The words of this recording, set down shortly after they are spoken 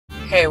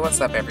Hey,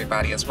 what's up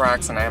everybody? It's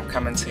Rox and I am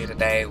coming to you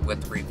today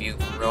with a review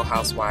for Real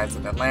Housewives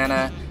of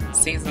Atlanta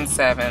Season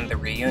 7, The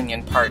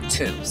Reunion Part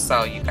 2.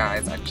 So you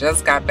guys, I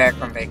just got back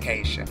from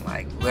vacation,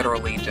 like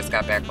literally just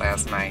got back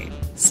last night.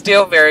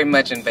 Still very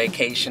much in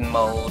vacation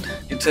mode.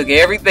 It took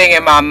everything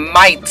in my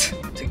might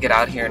to get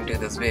out here and do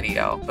this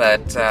video,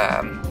 but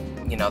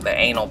you know, the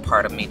anal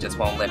part of me just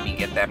won't let me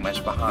get that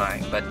much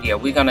behind. But yeah,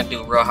 we're gonna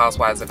do Real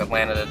Housewives of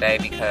Atlanta today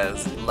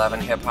because Love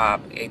and Hip Hop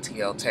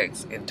ATL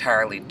takes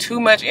entirely too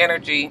much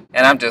energy,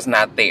 and I'm just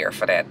not there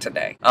for that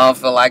today. I don't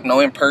feel like no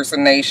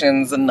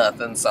impersonations or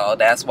nothing, so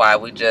that's why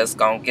we just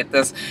gonna get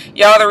this.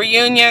 Y'all, the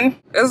reunion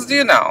is,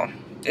 you know,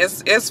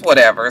 it's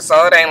whatever.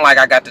 So it ain't like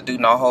I got to do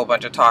no whole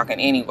bunch of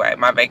talking anyway.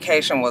 My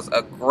vacation was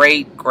a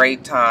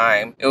great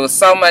time. It was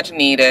so much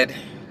needed.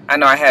 I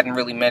know I hadn't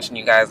really mentioned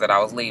you guys that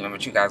I was leaving,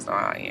 but you guys know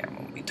how I am. I'm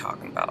gonna be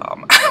talking about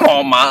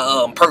all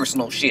my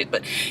personal shit.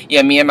 But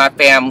yeah, me and my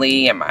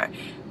family and my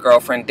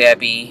girlfriend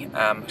Debbie,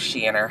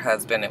 she and her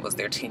husband, it was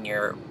their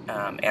 10-year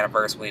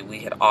anniversary. We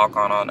had all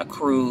gone on a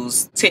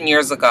cruise 10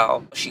 years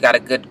ago. She got a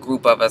good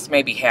group of us,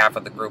 maybe half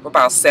of the group,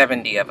 about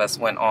 70 of us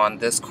went on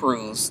this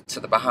cruise to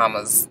the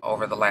Bahamas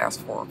over the last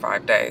 4 or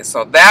 5 days.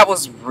 So that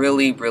was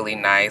really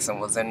nice,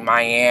 and was in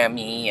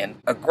Miami, and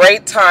a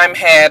great time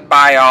had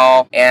by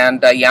all.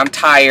 And yeah, I'm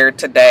tired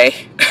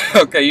today.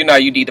 Okay, you know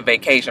you need a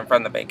vacation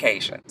from the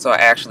vacation. So I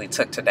actually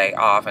took today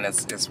off, and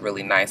it's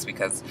really nice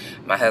because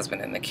my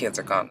husband and the kids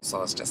are gone,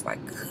 so it's just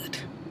like good.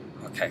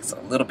 Okay, so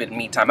a little bit of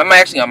me time. I'm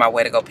actually on my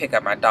way to go pick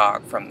up my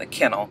dog from the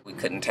kennel. We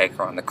couldn't take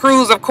her on the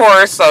cruise, of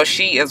course, so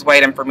she is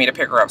waiting for me to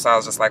pick her up. So I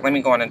was just like, let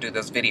me go in and do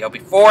this video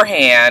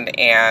beforehand,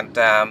 and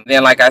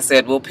then, like I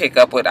said, we'll pick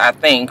up with, I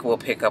think we'll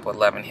pick up with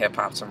Love and Hip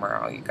Hop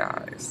tomorrow, you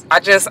guys. I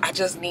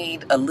just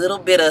need a little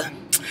bit of,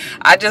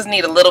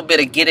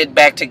 get it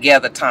back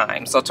together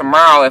time. So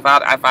tomorrow, if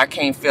I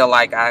can't feel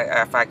like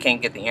if I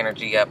can't get the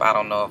energy up, I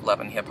don't know if Love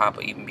and Hip Hop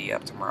will even be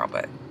up tomorrow,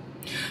 but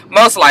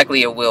most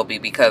likely it will be,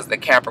 because the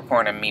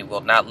Capricorn in me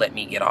will not let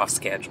me get off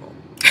schedule.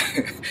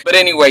 But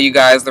anyway, you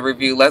guys, the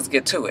review, let's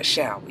get to it,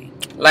 shall we?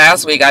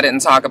 Last week I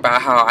didn't talk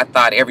about how I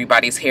thought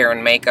everybody's hair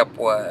and makeup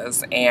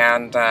was,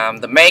 and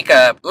the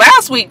makeup,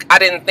 last week I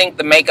didn't think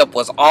the makeup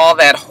was all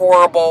that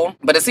horrible,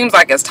 but it seems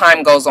like as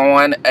time goes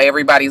on,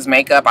 everybody's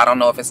makeup, I don't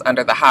know if it's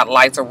under the hot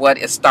lights or what,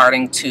 is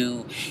starting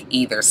to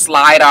either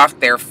slide off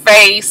their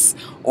face,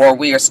 or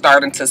we are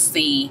starting to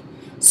see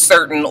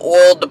certain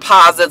oil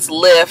deposits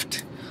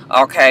lift.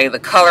 Okay, the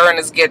coloring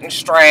is getting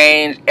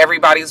strange.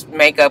 Everybody's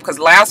makeup, because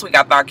last week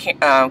I thought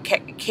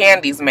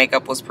Candy's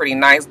makeup was pretty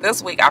nice.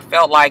 This week I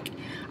felt like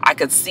I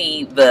could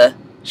see the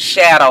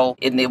shadow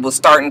and it was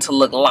starting to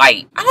look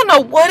light. I don't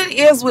know what it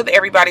is with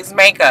everybody's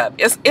makeup.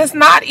 It's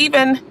not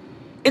even,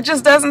 it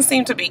just doesn't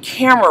seem to be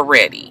camera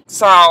ready.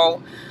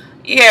 So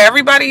yeah,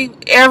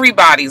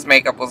 everybody's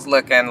makeup was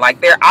looking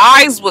like their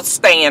eyes was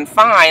staying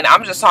fine.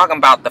 I'm just talking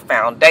about the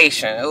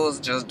foundation. It was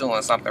just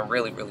doing something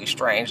really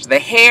strange. The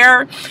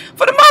hair,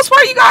 for the most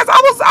part, you guys,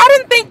 I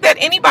didn't think that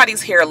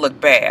anybody's hair looked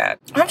bad.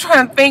 I'm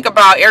trying to think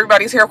about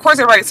everybody's hair. Of course,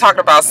 everybody's talking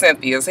about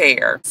Cynthia's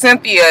hair.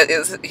 Cynthia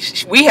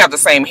we have the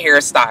same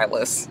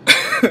hairstylist.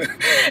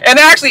 And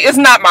actually, it's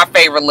not my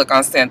favorite look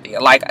on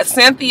Cynthia. Like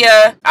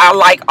Cynthia,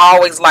 I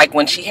always like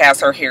when she has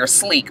her hair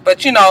sleek.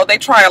 But you know, they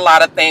try a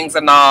lot of things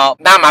and all.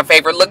 Not my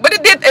favorite look, but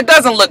it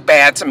doesn't look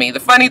bad to me. The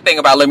funny thing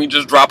about, let me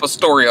just drop a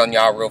story on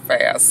y'all real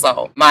fast.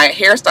 So my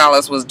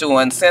hairstylist was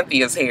doing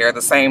Cynthia's hair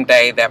the same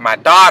day that my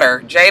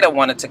daughter Jada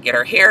wanted to get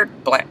her hair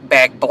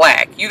back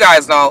black. You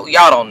guys know,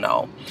 y'all don't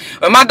know,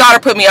 but my daughter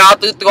put me all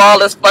through all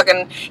this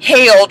fucking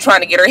hell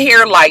trying to get her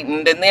hair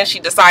lightened, and then she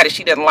decided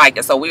she didn't like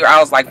it. So I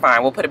was like,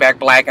 fine, we'll put it back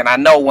black, and I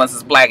know once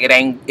it's black it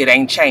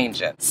ain't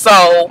changing.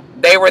 So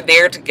they were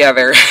there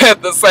together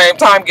at the same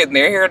time getting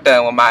their hair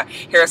done when my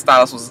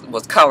hairstylist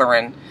was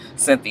coloring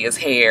Cynthia's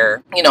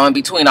hair. You know, in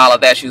between all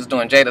of that, she was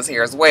doing Jada's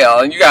hair as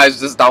well. And you guys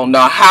just don't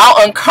know how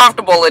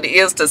uncomfortable it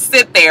is to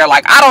sit there.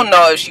 Like, I don't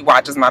know if she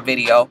watches my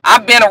video.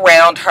 I've been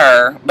around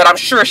her, but I'm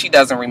sure she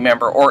doesn't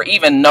remember or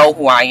even know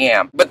who I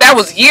am. But that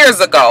was years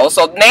ago.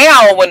 So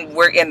now when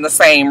we're in the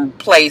same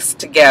place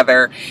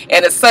together,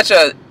 and it's such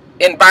a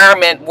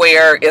environment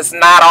where it's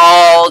not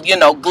all, you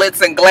know,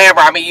 glitz and glamour.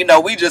 I mean, you know,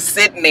 we just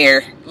sitting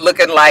there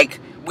looking like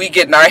we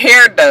getting our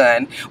hair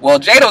done. Well,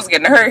 Jada was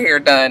getting her hair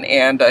done,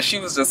 and she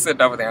was just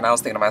sitting over there, and I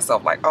was thinking to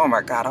myself, like, oh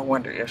my God, I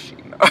wonder if she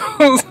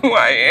knows who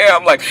I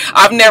am. Like,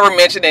 I've never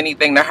mentioned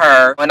anything to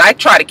her, and I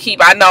try to keep,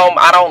 I know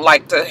I don't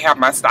like to have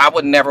my style, I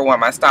would never want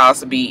my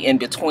styles to be in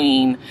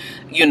between,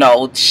 you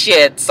know,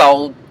 shit.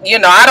 So, you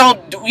know, I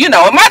don't, you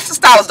know, my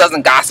stylist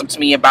doesn't gossip to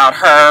me about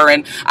her,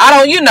 and I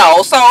don't, you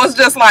know, so it's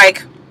just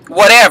like,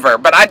 whatever.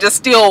 But I just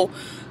still,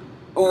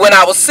 when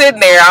I was sitting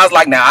there, I was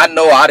like, now I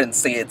know I didn't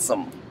say it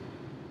some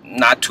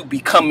not too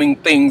becoming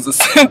things of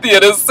Cynthia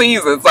this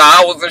season, so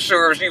I wasn't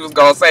sure if she was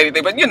gonna say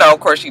anything, but you know,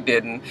 of course she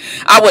didn't.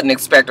 I wouldn't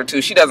expect her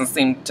to. She doesn't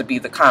seem to be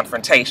the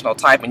confrontational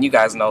type, and you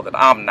guys know that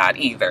I'm not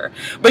either.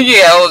 But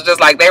yeah, it was just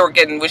like they were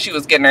getting, when she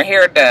was getting her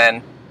hair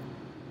done,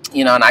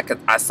 you know, and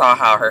I saw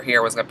how her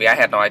hair was gonna be. I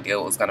had no idea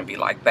it was gonna be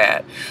like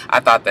that.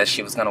 I thought that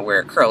she was gonna wear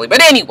it curly,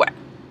 but anyway,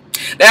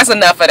 That's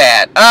enough of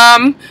that.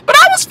 But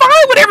I was fine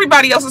with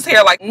everybody else's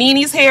hair. Like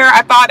Nene's hair,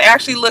 I thought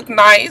actually looked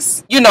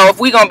nice. You know, if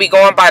we gonna be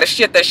going by the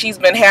shit that she's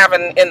been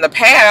having in the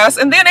past.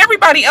 And then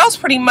everybody else,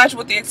 pretty much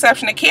with the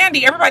exception of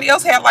Candy, everybody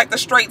else had like the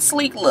straight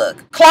sleek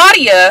look.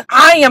 Claudia,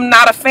 I am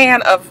not a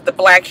fan of the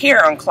black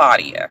hair on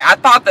Claudia. I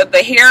thought that the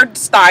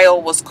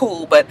hairstyle was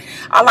cool, but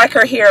I like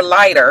her hair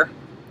lighter.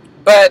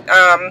 But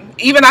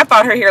even I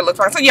thought her hair looked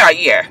fine. So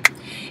yeah.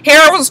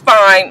 Hair was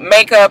fine.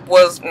 Makeup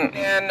was,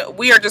 and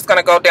we are just going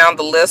to go down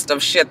the list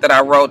of shit that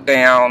I wrote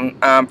down.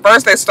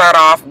 First, they start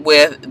off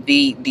with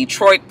the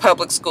Detroit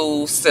public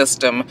school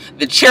system,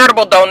 the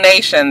charitable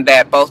donation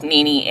that both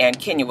Nene and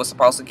Kenya was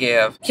supposed to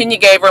give. Kenya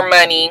gave her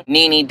money.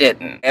 Nene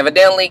didn't.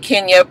 Evidently,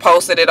 Kenya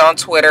posted it on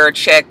Twitter, a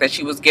check that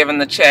she was giving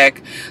the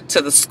check to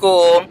the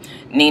school.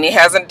 Nene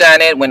hasn't done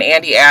it. When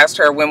Andy asked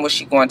her when was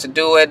she going to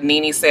do it,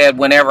 Nene said,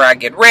 whenever I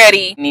get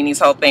ready. Nene's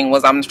whole thing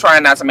was, I'm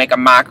trying not to make a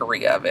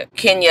mockery of it.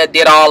 Kenya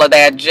did all of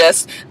that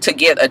just to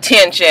get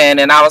attention.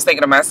 And I was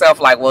thinking to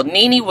myself, like, well,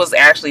 Nene was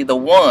actually the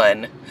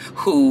one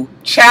who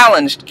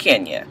challenged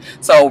Kenya.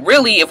 So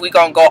really, if we're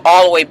going to go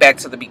all the way back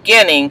to the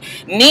beginning,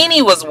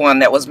 Nene was one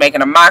that was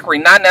making a mockery,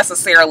 not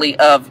necessarily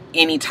of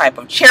any type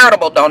of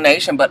charitable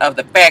donation, but of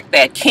the fact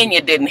that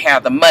Kenya didn't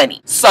have the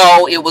money.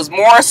 So it was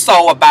more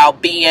so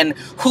about being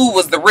who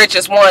was the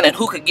richest one and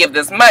who could give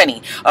this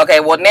money. Okay,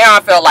 well now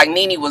I felt like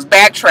Nene was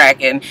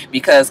backtracking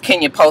because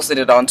Kenya posted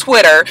it on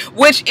Twitter,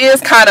 which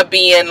is kind of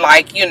being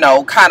like, you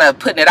know, kind of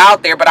putting it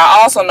out there. But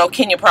I also know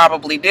Kenya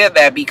probably did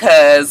that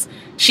because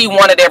she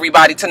wanted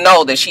everybody to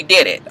know that she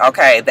did it,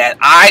 okay? That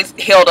I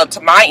held up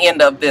to my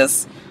end of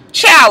this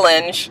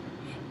challenge,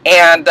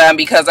 and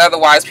because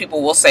otherwise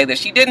people will say that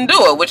she didn't do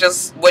it, which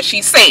is what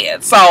she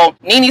said. So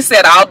Nene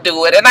said, I'll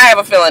do it, and I have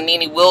a feeling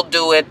Nene will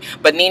do it,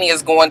 but Nene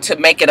is going to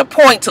make it a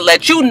point to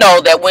let you know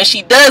that when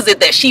she does it,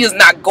 that she is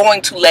not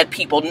going to let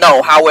people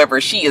know. However,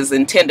 she is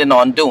intending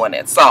on doing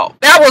it. So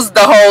that was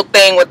the whole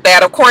thing with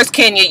that. Of course,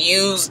 Kenya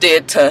used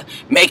it to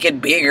make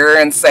it bigger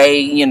and say,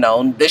 you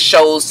know, this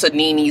shows to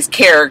Nene's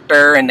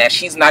character and that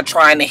she's not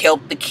trying to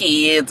help the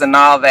kids and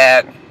all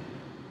that.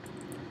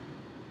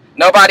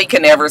 Nobody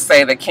can ever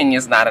say that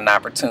Kenya's not an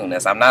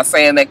opportunist. I'm not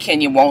saying that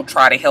Kenya won't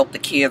try to help the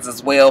kids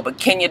as well, but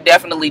Kenya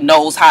definitely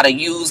knows how to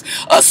use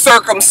a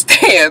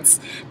circumstance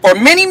for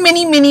many,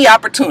 many, many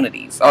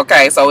opportunities.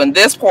 Okay, so in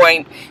this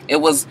point,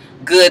 it was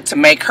good to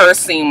make her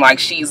seem like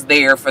she's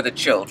there for the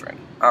children.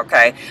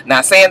 Okay,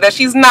 not saying that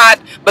she's not,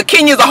 but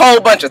Kenya's a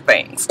whole bunch of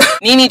things.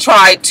 Nene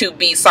tried to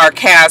be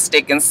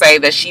sarcastic and say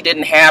that she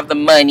didn't have the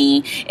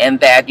money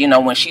and that, you know,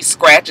 when she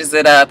scratches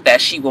it up,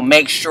 that she will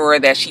make sure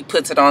that she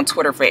puts it on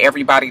Twitter for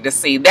everybody to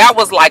see. That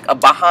was like a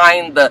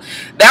behind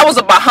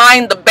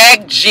the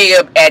back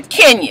jib at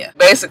Kenya.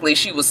 Basically,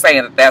 she was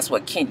saying that that's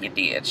what Kenya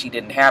did. She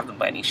didn't have the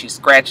money. She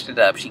scratched it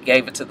up. She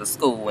gave it to the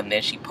school and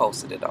then she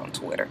posted it on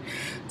Twitter.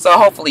 So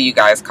hopefully you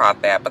guys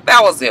caught that. But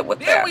that was it with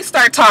that. Then we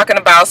start talking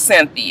about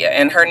Cynthia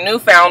and her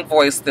newfound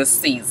voice this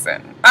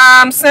season.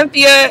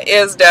 Cynthia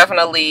is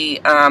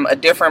definitely a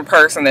different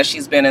person that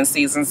she's been in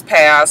seasons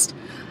past.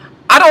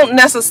 I don't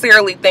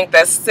necessarily think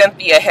that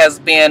Cynthia has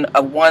been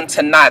a one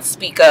to not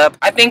speak up.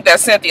 I think that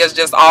Cynthia's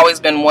just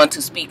always been one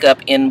to speak up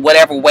in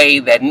whatever way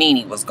that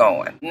Nene was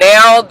going.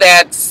 Now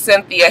that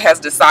Cynthia has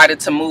decided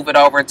to move it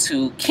over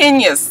to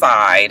Kenya's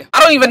side,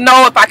 I don't even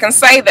know if I can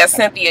say that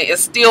Cynthia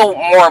is still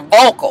more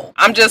vocal.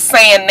 I'm just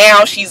saying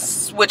now she's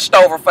switched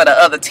over for the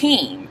other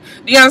team.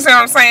 Do you understand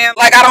what I'm saying?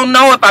 Like, I don't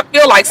know if I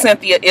feel like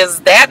Cynthia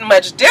is that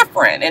much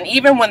different. And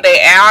even when they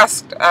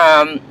asked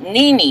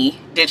Nene,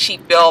 did she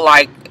feel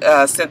like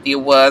Cynthia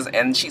was,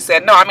 and she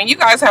said no. I mean, you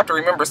guys have to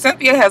remember,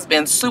 Cynthia has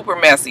been super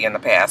messy in the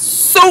past.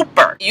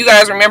 Super! You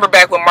guys remember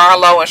back when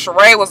Marlo and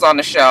Sheree was on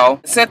the show,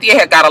 Cynthia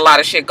had got a lot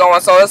of shit going,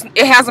 so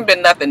it hasn't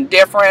been nothing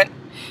different.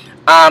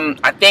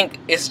 I think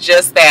it's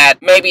just that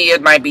maybe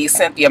it might be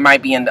Cynthia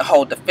might be in the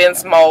whole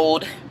defense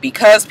mode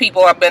because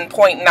people have been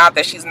pointing out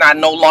that she's not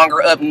no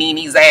longer up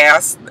Nene's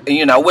ass,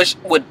 you know, which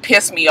would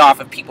piss me off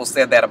if people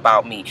said that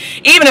about me.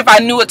 Even if I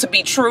knew it to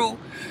be true,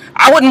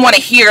 I wouldn't want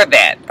to hear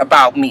that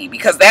about me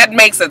because that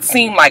makes it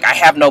seem like I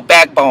have no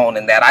backbone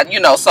in that.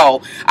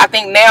 So I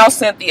think now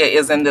Cynthia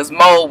is in this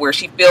mode where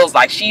she feels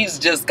like she's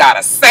just got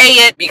to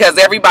say it because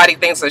everybody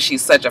thinks that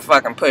she's such a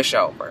fucking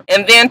pushover.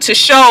 And then to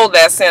show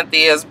that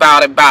Cynthia is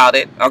about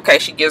it, okay,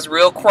 she gets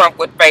real crunk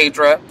with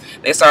Phaedra.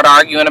 They start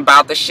arguing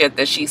about the shit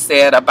that she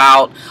said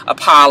about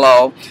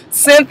Apollo.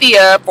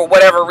 Cynthia, for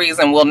whatever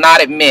reason, will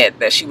not admit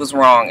that she was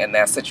wrong in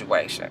that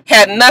situation.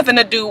 Had nothing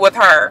to do with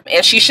her,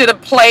 and she should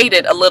have played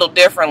it a little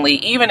differently.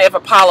 Even if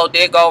Apollo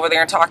did go over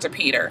there and talk to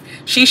Peter,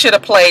 she should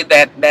have played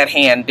that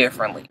hand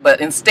differently.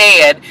 But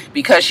instead,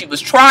 because she was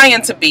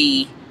trying to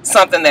be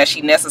something that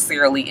she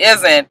necessarily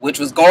isn't, which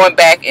was going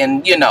back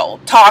and, you know,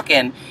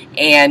 talking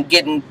and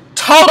getting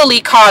totally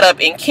caught up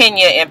in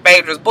Kenya and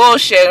Phaedra's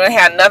bullshit, and it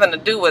had nothing to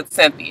do with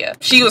Cynthia.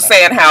 She was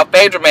saying how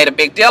Phaedra made a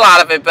big deal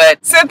out of it,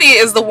 but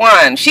Cynthia is the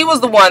one. She was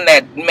the one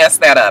that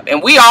messed that up,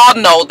 and we all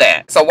know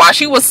that. So while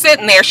she was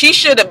sitting there, she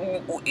should have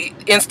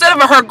instead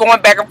of her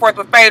going back and forth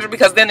with Phaedra,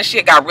 because then the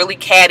shit got really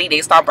catty.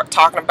 They started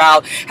talking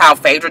about how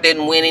Phaedra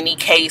didn't win any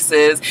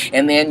cases,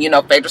 and then, you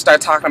know, Phaedra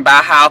started talking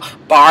about how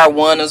bar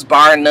one is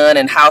bar none,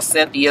 and how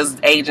Cynthia's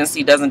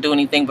agency doesn't do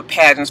anything but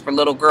pageants for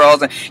little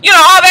girls, and, you know,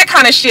 all that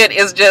kind of shit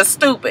is just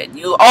stupid.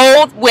 You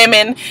old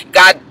women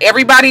got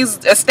everybody's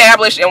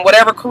established in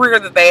whatever career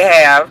that they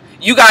have.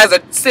 You guys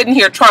are sitting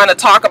here trying to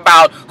talk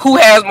about who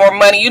has more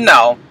money, you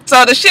know.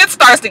 So the shit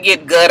starts to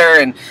get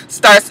gutter, and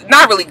starts,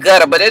 not really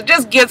gutter, but it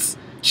just gets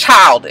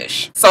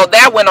childish. So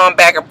that went on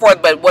back and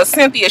forth. But what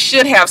Cynthia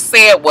should have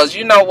said was,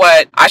 you know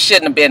what, I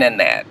shouldn't have been in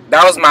that.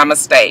 That was my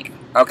mistake.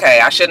 Okay,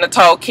 I shouldn't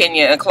have told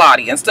Kenya and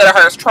Claudia, instead of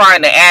her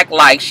trying to act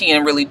like she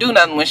didn't really do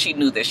nothing when she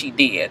knew that she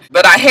did.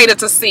 But I hated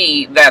to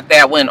see that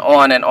that went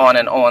on and on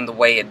and on the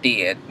way it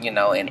did, you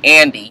know. And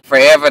Andy,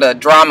 forever the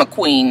drama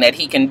queen that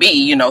he can be,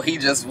 you know, he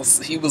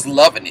was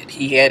loving it.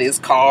 He had his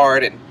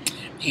card, and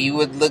he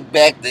would look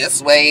back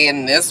this way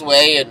and this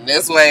way and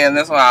this way and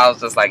this way. I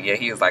was just like, yeah,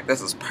 he was like,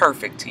 this is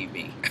perfect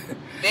TV.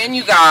 Then,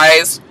 you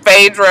guys,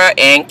 Phaedra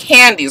and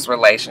Candy's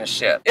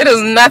relationship. It is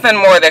nothing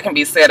more that can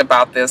be said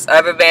about this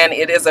other than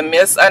it is a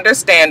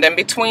misunderstanding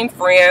between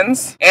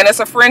friends, and it's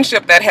a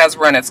friendship that has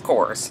run its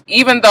course.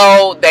 Even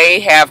though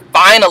they have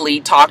finally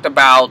talked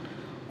about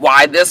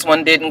why this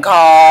one didn't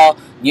call,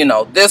 you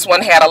know, this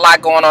one had a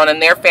lot going on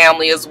in their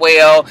family as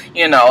well,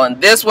 you know,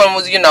 and this one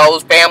was, you know,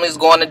 his family's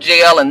going to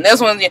jail, and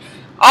this one's,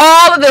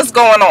 all of this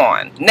going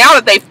on. Now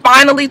that they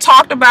finally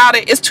talked about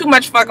it, it's too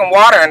much fucking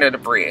water under the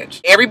bridge.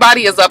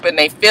 Everybody is up in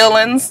their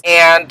feelings,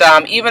 and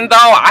even though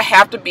I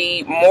have to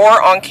be more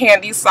on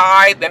Candy's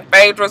side than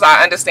Phaedra's,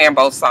 I understand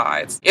both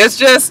sides. It's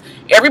just,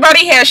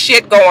 everybody has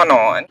shit going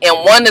on,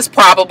 and one is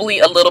probably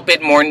a little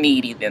bit more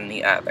needy than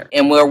the other.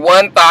 And where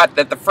one thought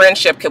that the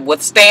friendship could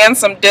withstand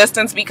some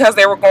distance because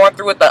they were going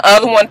through it, the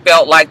other one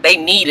felt like they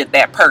needed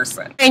that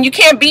person. And you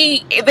can't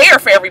be there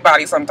for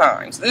everybody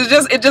sometimes.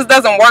 It just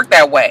doesn't work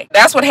that way.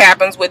 That's what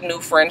happens with new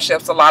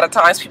friendships. A lot of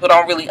times people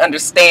don't really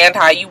understand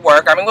how you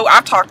work. I mean,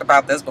 I've talked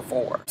about this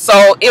before.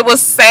 So it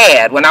was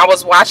sad when I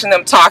was watching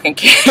them talk and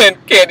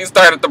Candy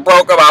started to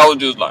broke up. I was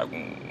just like,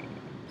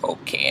 oh,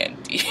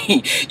 Candy.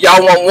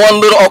 Y'all want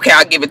one little, okay,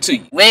 I'll give it to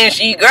you. When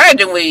she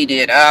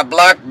graduated, I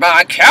blocked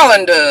my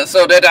calendar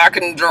so that I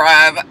can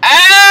drive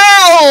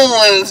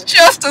hours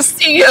just to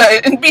see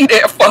her and be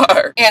there for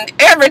her. And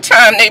every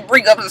time they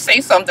bring up and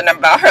say something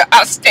about her,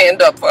 I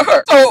stand up for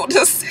her. So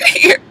to sit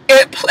here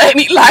and play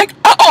me like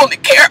I only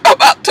care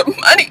about the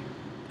money,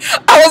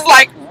 I was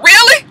like,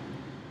 really?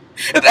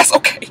 That's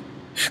okay,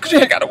 because you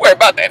ain't got to worry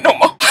about that no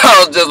more.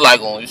 I was just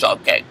like, oh, it's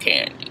okay,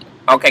 Candy.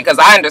 Okay, because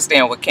I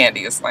understand what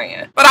Candy is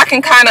saying. But I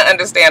can kind of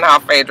understand how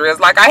Phaedra is.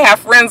 Like, I have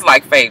friends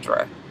like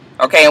Phaedra.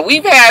 Okay, and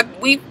we've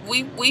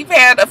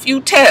had a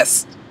few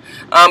tests.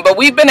 But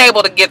we've been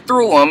able to get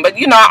through them. But,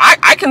 you know,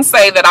 I can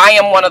say that I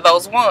am one of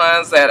those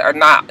ones that are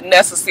not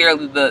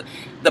necessarily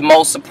the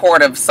most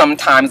supportive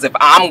sometimes if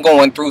I'm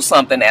going through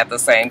something at the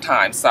same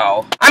time.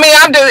 So, I mean,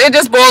 it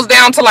just boils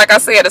down to, like I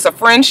said, it's a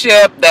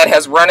friendship that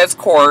has run its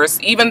course.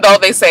 Even though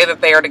they say that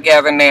they are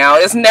together now,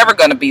 it's never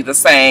going to be the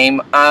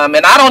same. And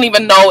I don't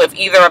even know if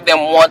either of them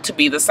want to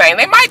be the same.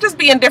 They might just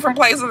be in different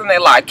places in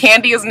their life.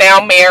 Candy is now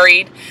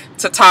married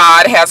to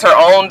Todd, has her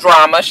own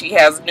drama. She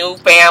has new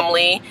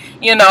family.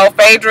 You know,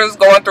 Phaedra's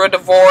going through a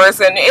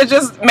divorce, and it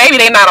just, maybe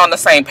they're not on the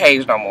same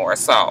page no more.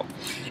 So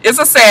it's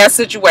a sad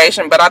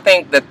situation, but I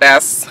think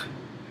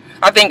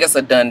it's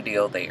a done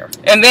deal there.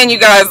 And then, you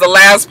guys, the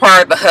last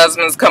part, the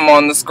husbands come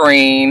on the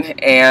screen,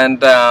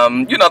 and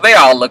you know, they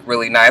all look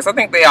really nice. I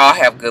think they all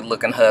have good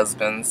looking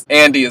husbands.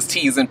 Andy is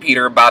teasing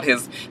Peter about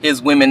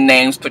his women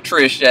names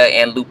Patricia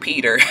and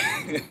Lupita.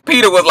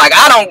 Peter was like,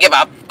 I don't give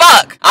a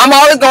fuck. I'm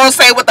always gonna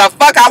say what the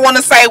fuck I want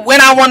to say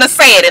when I want to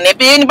say it, and if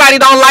anybody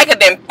don't like it,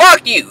 then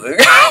fuck you.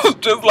 I was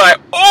just like,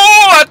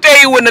 oh, I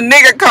tell you, when the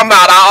nigga come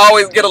out, I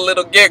always get a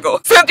little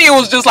giggle. Cynthia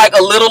was just like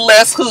a little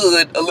less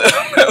hood, a little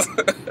less.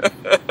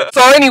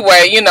 So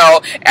anyway, you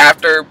know,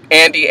 after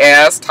Andy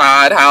asked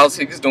Todd how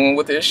he's doing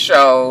with his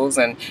shows,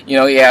 and, you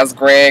know, he asked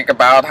Greg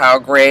about how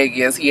Greg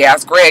is. He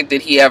asked Greg,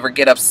 did he ever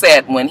get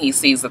upset when he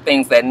sees the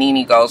things that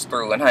Nene goes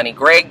through? And honey,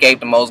 Greg gave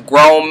the most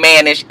grown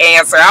manish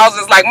answer. I was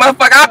just like,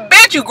 motherfucker, I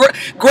bet you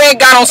Greg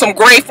got on some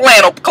gray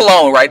flannel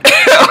cologne right there.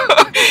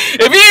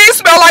 If he ain't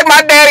smell like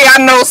my daddy,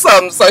 I know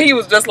something. So he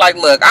was just like,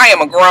 look, I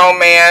am a grown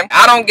man.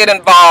 I don't get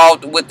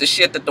involved with the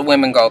shit that the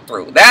women go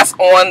through. That's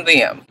on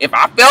them. If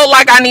I felt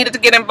like I needed to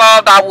get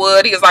involved, I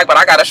would. He was like, but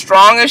I got a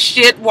strong as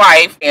shit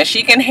wife, and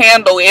she can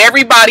handle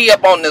everybody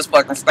up on this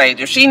fucking stage.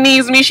 If she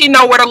needs me, she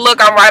know where to look.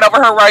 I'm right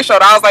over her right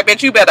shoulder. I was like,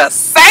 bitch, you better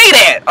say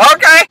that,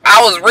 okay?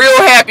 I was real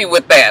happy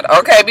with that,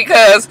 okay?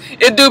 Because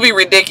it do be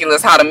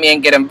ridiculous how the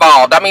men get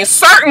involved. I mean,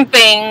 certain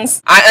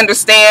things, I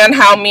understand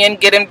how men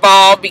get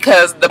involved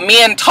because the men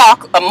men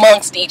talk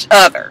amongst each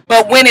other.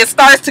 But when it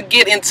starts to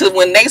get into,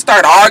 when they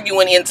start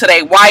arguing into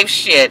their wife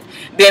shit,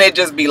 then it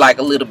just be like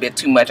a little bit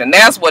too much. And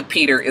that's what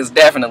Peter is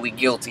definitely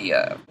guilty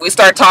of. We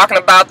start talking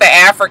about the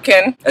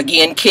African.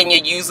 Again,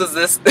 Kenya uses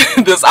this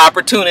this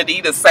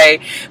opportunity to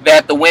say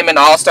that the women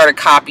all started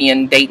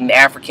copying dating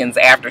Africans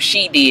after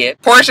she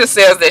did. Portia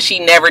says that she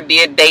never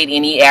did date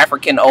any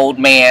African old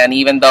man,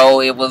 even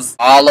though it was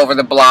all over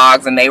the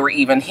blogs and they were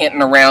even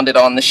hinting around it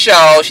on the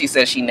show. She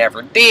says she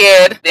never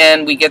did.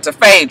 Then we get to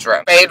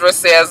Phaedra. Phaedra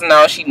says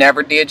no, she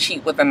never did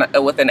cheat with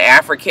an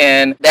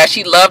African, that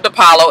she loved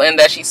Apollo and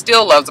that she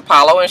still loves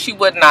Apollo, and she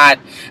would not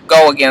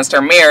go against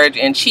her marriage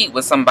and cheat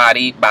with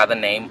somebody by the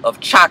name of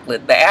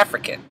Chocolate the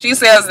African. She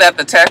says that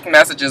the text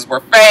messages were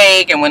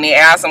fake, and when he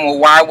asked him, well,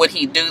 why would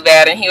he do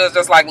that, and he was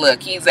just like,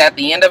 look, he's at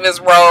the end of his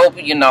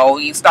rope, you know,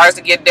 he starts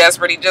to get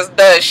desperate, he just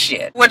does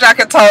shit, which I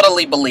could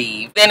totally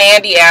believe. Then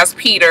Andy asked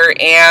Peter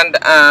and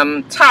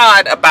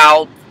Todd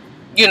about,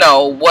 you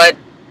know, what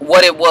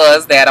it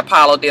was that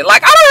Apollo did.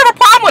 Like, I don't have a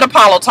problem with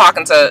Apollo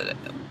talking to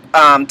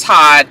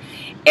Todd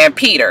and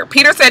Peter.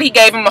 Peter said he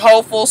gave him a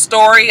whole full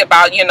story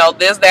about, you know,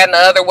 this, that, and the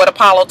other, what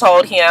Apollo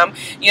told him.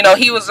 You know,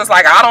 he was just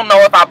like, I don't know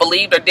if I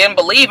believed or didn't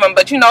believe him,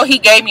 but, you know, he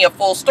gave me a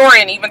full story.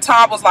 And even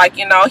Todd was like,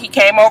 you know, he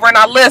came over and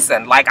I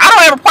listened. Like, I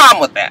don't have a problem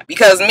with that,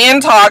 because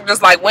men talk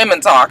just like women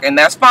talk, and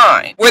that's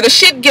fine. Where the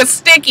shit gets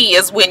sticky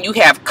is when you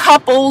have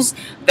couples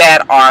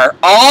that are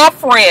all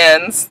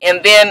friends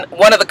and then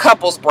one of the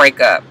couples break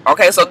up.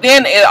 Okay, so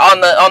then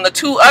on the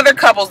two other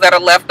couples that are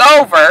left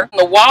over,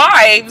 the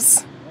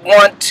wives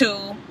want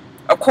to,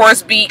 of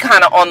course, be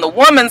kind of on the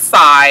woman's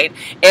side,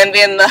 and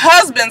then the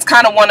husbands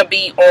kind of want to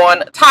be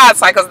on Todd's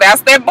side because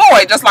that's their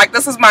boy, just like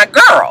this is my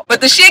girl.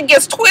 But the shit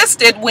gets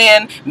twisted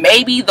when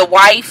maybe the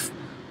wife,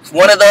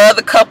 one of the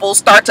other couples,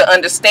 start to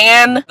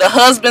understand the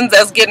husband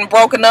that's getting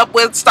broken up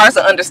with, starts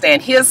to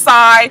understand his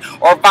side,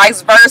 or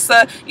vice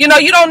versa. You know,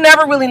 you don't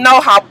never really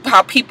know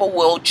how people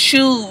will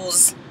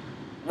choose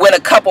when a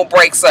couple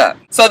breaks up.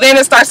 So then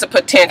it starts to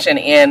put tension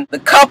in the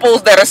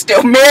couples that are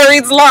still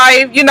married's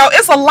life. You know,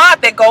 it's a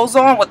lot that goes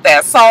on with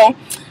that. So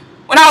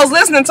when I was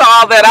listening to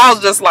all that, I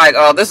was just like,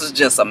 oh, this is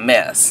just a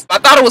mess. I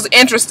thought it was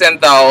interesting,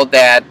 though,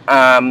 that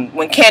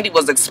when Candy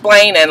was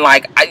explaining,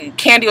 like,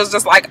 Candy was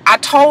just like, I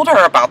told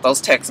her about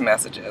those text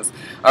messages.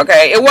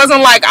 Okay, it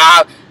wasn't like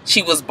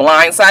she was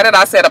blindsided.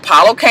 I said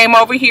Apollo came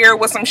over here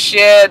with some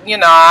shit. You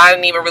know, I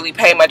didn't even really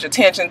pay much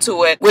attention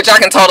to it, which I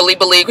can totally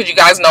believe, because you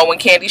guys know when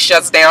Candy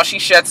shuts down, she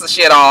shuts the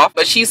shit off.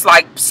 But she's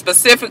like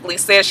specifically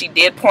said she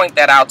did point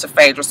that out to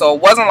Phaedra, so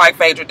it wasn't like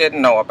Phaedra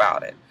didn't know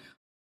about it.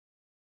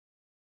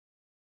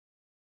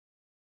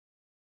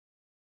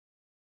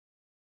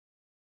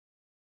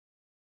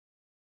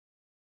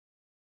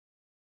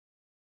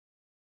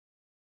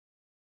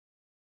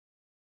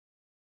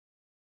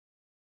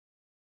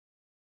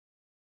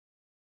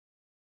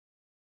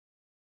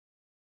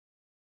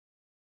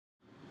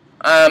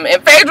 And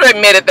Phaedra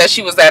admitted that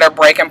she was at her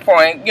breaking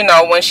point. You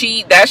know, when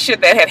that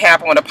shit that had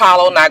happened with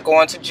Apollo not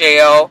going to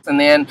jail, and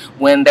then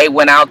when they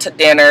went out to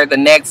dinner the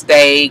next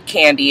day,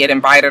 Candy had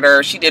invited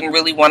her. She didn't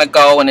really want to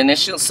go, and then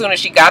as soon as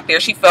she got there,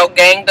 she felt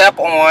ganged up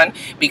on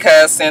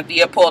because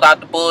Cynthia pulled out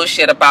the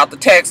bullshit about the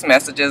text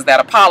messages that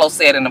Apollo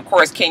said, and of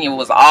course Kenya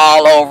was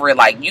all over it,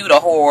 like, you the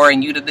whore,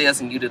 and you to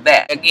this, and you to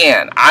that.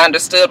 Again, I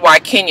understood why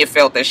Kenya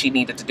felt that she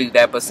needed to do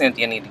that, but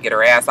Cynthia needed to get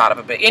her ass out of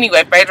it. But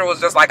anyway, Phaedra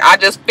was just like, I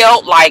just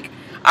felt like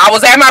I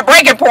was at my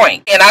breaking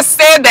point. And I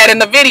said that in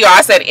the video.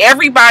 I said,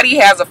 everybody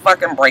has a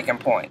fucking breaking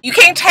point. You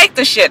can't take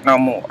the shit no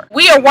more.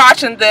 We are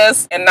watching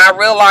this and not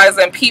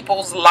realizing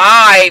people's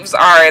lives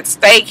are at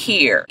stake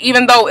here.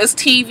 Even though it's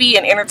TV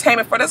and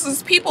entertainment, for this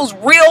is people's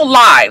real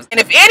lives. And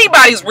if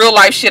anybody's real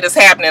life shit is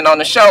happening on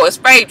the show, it's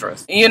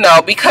Phaedra's. You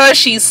know, because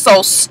she's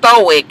so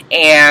stoic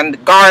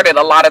and guarded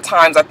a lot of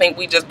times, I think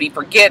we just be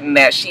forgetting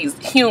that she's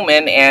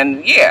human.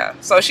 And yeah,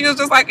 so she was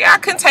just like, yeah, I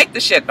couldn't take the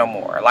shit no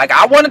more. Like,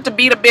 I wanted to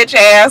beat a bitch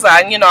ass.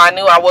 You know, I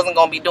knew I wasn't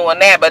going to be doing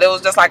that, but it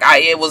was just like,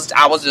 I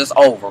was just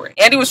over it.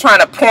 Andy was trying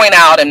to point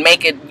out and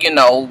make it, you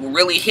know,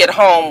 really hit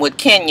home with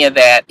Kenya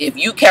that if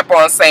you kept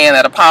on saying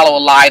that Apollo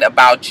lied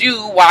about you,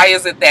 why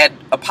is it that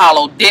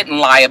Apollo didn't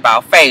lie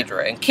about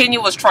Phaedra? And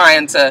Kenya was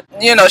trying to,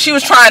 you know, she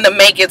was trying to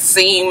make it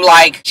seem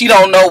like she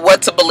don't know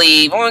what to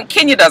believe. Well,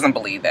 Kenya doesn't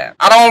believe that.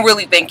 I don't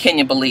really think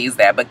Kenya believes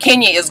that, but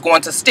Kenya is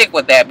going to stick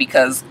with that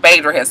because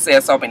Phaedra has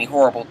said so many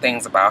horrible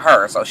things about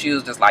her. So she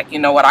was just like, you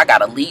know what, I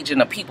got a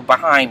legion of people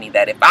behind me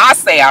that if I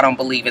say I don't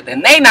believe it,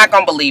 then they not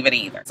gonna believe it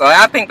either. So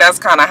I think that's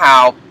kind of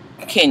how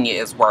Kenya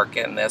is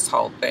working this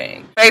whole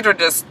thing. Phaedra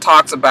just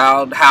talks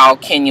about how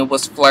Kenya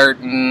was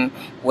flirting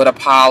with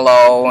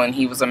Apollo and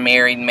he was a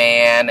married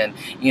man, and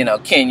you know,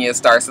 Kenya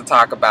starts to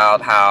talk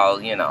about how,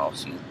 you know,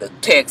 the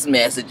text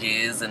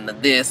messages and the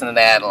this and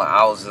that, and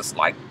I was just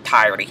like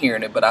tired of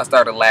hearing it, but I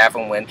started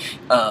laughing when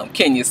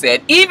Kenya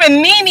said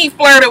even Nene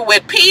flirted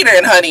with Peter.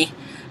 And honey,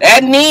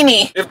 that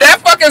Nene, if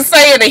that fucking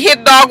saying the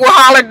hit dog will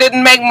holler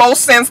didn't make more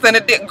sense than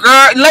it did,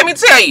 girl, let me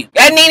tell you,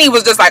 that Nene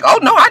was just like, oh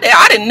no,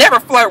 I didn't never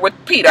flirt with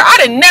Peter. I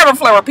didn't never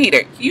flirt with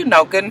Peter. You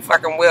know good and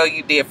fucking well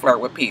you did flirt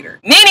with Peter.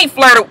 Nene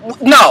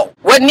flirted, no,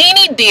 What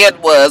Nene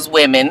did was,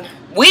 women,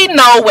 we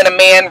know when a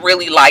man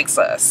really likes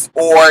us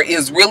or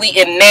is really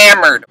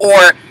enamored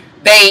or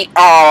they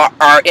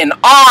are in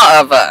awe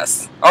of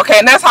us. Okay,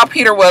 and that's how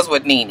Peter was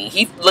with Nene.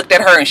 He looked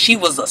at her and she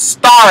was a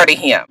star to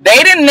him.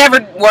 They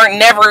weren't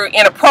never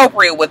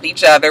inappropriate with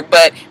each other,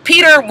 but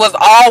Peter was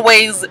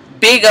always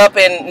big up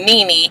in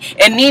Nene,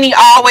 and Nene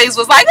always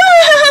was like,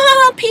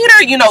 ah,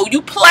 Peter, you know,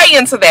 you play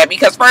into that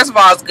because first of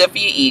all, it's good for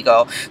your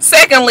ego.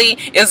 Secondly,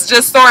 it's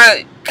just sort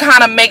of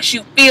kind of makes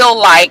you feel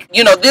like,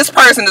 you know, this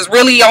person is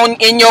really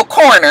in your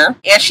corner.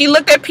 And she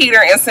looked at Peter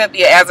and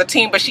Cynthia as a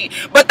team,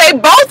 but they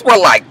both were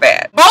like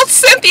that. Both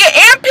Cynthia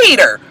and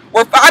Peter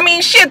were, I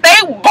mean, shit, they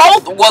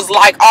both was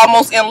like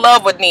almost in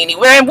love with Nene.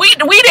 And we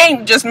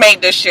didn't just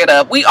make this shit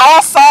up. We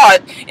all saw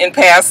it in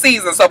past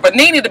seasons. So for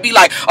Nene to be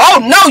like, oh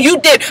no, you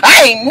did,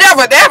 I ain't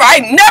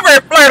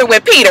never flirted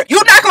with Peter.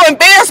 You're not gonna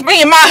embarrass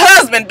me and my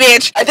husband,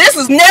 bitch. This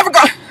is never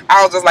gonna.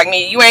 I was just like,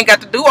 Nene, you ain't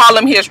got to do all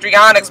them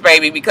histrionics,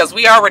 baby, because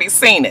we already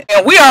seen it.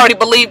 And we already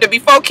believed it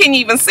before Kenya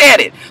even said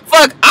it.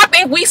 Fuck, I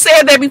think we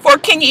said that before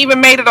Kenya even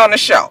made it on the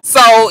show.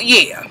 So,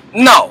 yeah,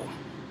 no,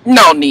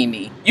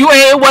 Nene.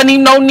 It wasn't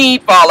even no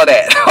need for all of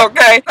that,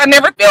 okay? I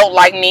never felt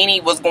like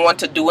Nene was going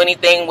to do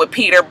anything with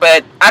Peter,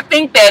 but I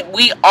think that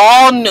we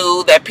all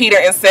knew that Peter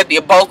and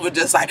Cynthia both were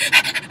just like...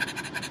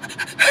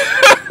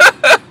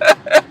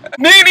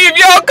 Nene, if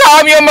y'all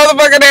calm your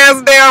motherfucking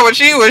ass down, when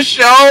she was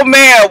so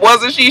mad,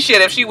 wasn't she?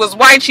 Shit, if she was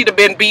white, she'd have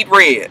been beat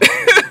red.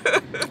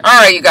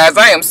 Alright, you guys,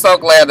 I am so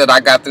glad that I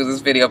got through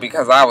this video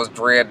because I was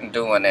dreading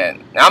doing it.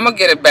 I'm gonna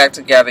get it back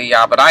together,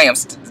 y'all, but I am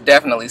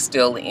definitely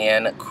still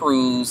in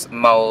cruise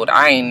mode.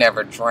 I ain't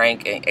never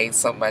drank and ate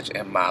so much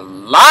in my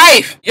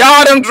life.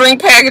 Y'all, them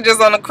drink packages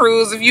on the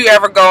cruise, if you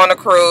ever go on a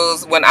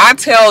cruise, when I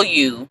tell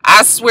you,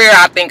 I swear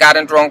I think I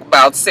done drunk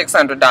about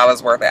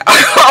 $600 worth of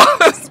alcohol.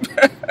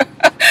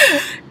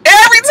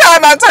 Every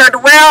time I turned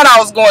around, I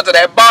was going to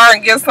that bar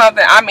and get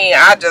something. I mean,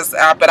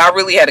 but I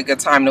really had a good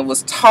time. And it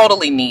was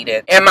totally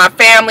needed. And my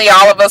family,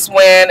 all of us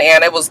went,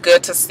 and it was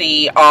good to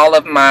see all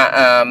of my,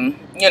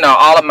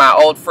 all of my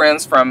old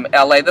friends from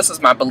LA. This is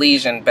my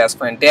Belizean best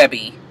friend,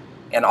 Debbie,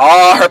 and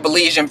all her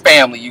Belizean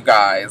family, you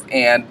guys.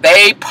 And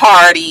they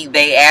party,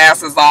 they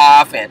asses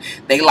off, and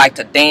they like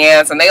to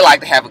dance, and they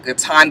like to have a good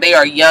time. They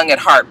are young at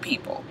heart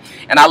people.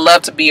 And I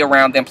love to be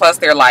around them. Plus,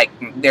 they're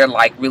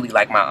really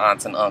like my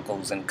aunts and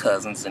uncles and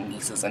cousins and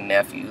nieces and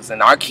nephews.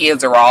 And our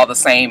kids are all the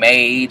same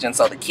age. And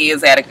so the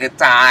kids had a good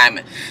time.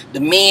 And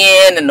the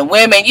men and the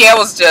women. Yeah, it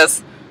was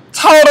just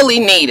totally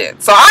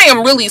needed. So I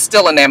am really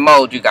still in that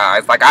mode, you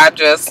guys. Like,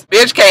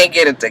 bitch can't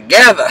get it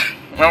together.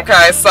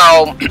 Okay,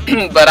 so,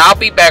 but I'll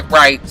be back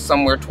right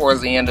somewhere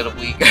towards the end of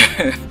the week.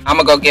 I'm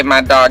gonna go get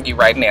my doggy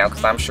right now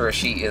because I'm sure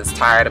she is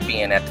tired of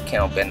being at the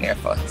kennel. Been there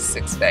for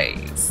 6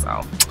 days.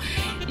 So,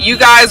 you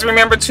guys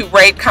remember to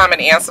rate,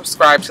 comment, and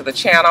subscribe to the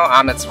channel.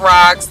 I'm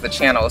itsrox. The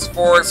channel is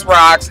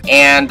xoxo,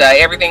 and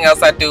everything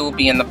else I do will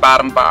be in the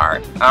bottom bar.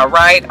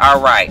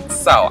 Alright.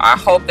 So, I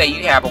hope that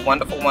you have a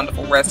wonderful,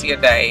 wonderful rest of your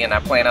day, and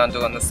I plan on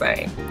doing the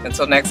same.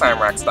 Until next time,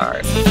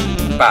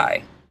 Roxstars.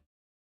 Bye.